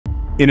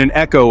In an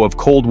echo of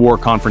Cold War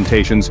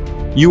confrontations,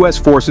 U.S.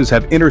 forces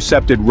have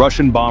intercepted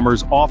Russian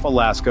bombers off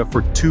Alaska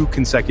for 2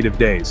 consecutive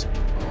days.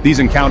 These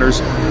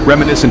encounters,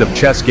 reminiscent of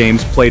chess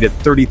games played at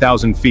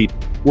 30,000 feet,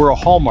 were a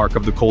hallmark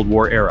of the Cold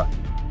War era.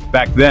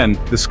 Back then,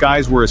 the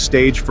skies were a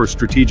stage for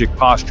strategic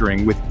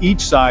posturing, with each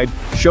side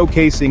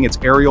showcasing its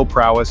aerial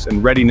prowess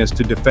and readiness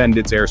to defend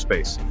its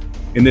airspace.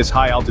 In this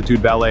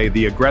high-altitude ballet,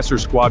 the aggressor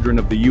squadron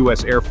of the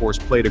U.S. Air Force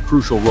played a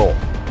crucial role.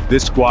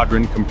 This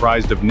squadron,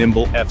 comprised of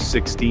nimble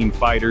F-16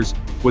 fighters,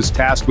 was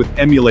tasked with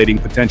emulating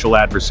potential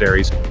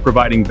adversaries,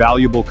 providing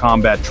valuable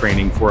combat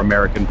training for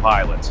American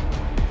pilots.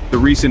 The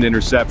recent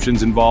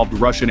interceptions involved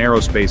Russian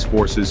aerospace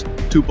forces,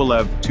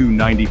 Tupolev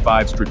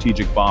Tu-95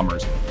 strategic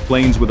bombers,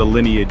 planes with a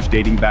lineage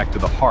dating back to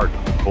the heart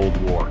of the Cold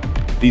War.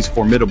 These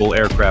formidable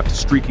aircraft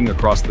streaking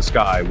across the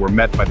sky were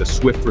met by the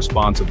swift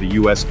response of the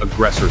U.S.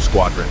 aggressor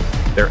squadron,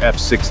 their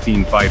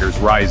F-16 fighters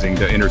rising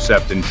to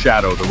intercept and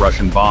shadow the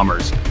Russian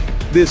bombers.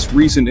 This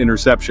recent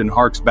interception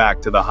harks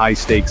back to the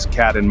high-stakes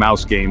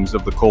cat-and-mouse games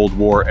of the Cold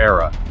War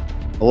era.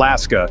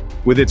 Alaska,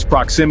 with its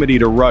proximity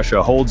to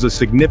Russia, holds a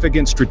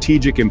significant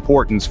strategic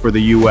importance for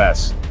the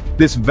U.S.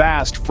 This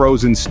vast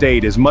frozen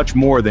state is much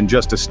more than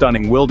just a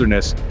stunning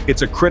wilderness,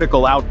 it's a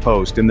critical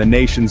outpost in the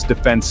nation's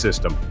defense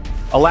system.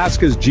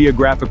 Alaska's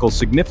geographical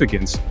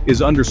significance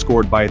is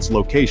underscored by its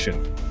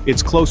location.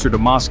 It's closer to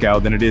Moscow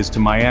than it is to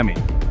Miami.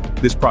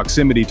 This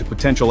proximity to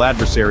potential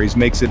adversaries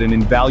makes it an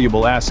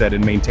invaluable asset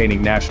in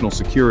maintaining national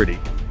security.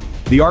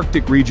 The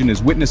Arctic region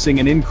is witnessing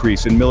an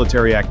increase in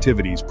military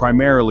activities,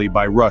 primarily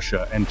by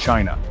Russia and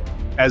China.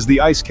 As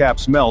the ice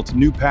caps melt,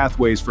 new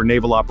pathways for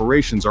naval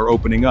operations are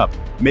opening up,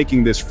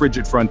 making this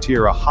frigid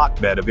frontier a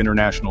hotbed of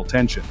international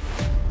tension.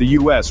 The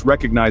U.S.,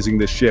 recognizing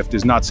this shift,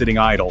 is not sitting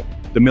idle.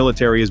 The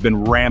military has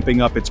been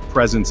ramping up its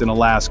presence in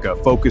Alaska,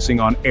 focusing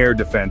on air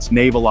defense,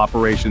 naval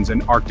operations,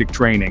 and Arctic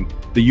training.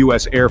 The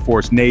U.S. Air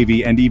Force,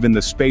 Navy, and even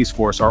the Space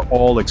Force are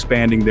all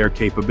expanding their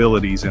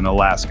capabilities in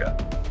Alaska.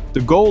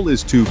 The goal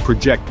is to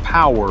project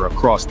power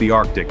across the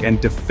Arctic and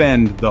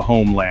defend the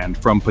homeland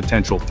from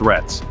potential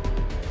threats.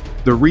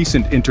 The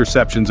recent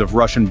interceptions of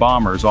Russian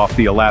bombers off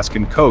the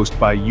Alaskan coast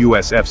by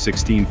U.S.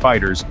 F-16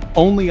 fighters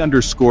only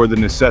underscore the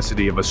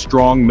necessity of a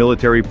strong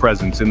military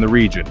presence in the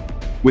region.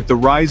 With the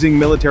rising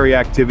military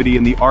activity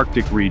in the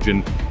Arctic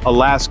region,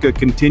 Alaska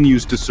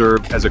continues to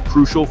serve as a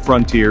crucial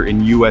frontier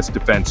in U.S.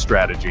 defense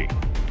strategy.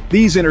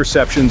 These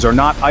interceptions are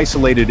not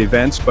isolated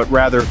events, but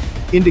rather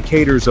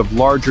indicators of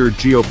larger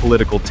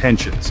geopolitical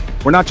tensions.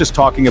 We're not just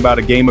talking about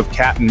a game of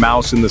cat and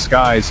mouse in the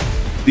skies.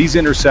 These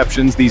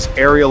interceptions, these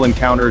aerial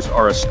encounters,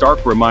 are a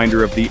stark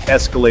reminder of the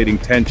escalating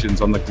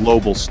tensions on the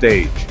global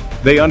stage.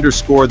 They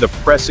underscore the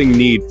pressing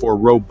need for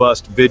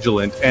robust,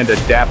 vigilant, and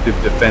adaptive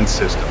defense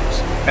systems.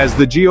 As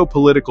the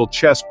geopolitical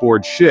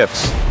chessboard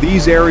shifts,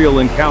 these aerial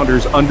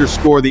encounters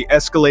underscore the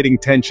escalating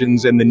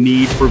tensions and the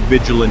need for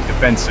vigilant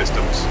defense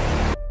systems.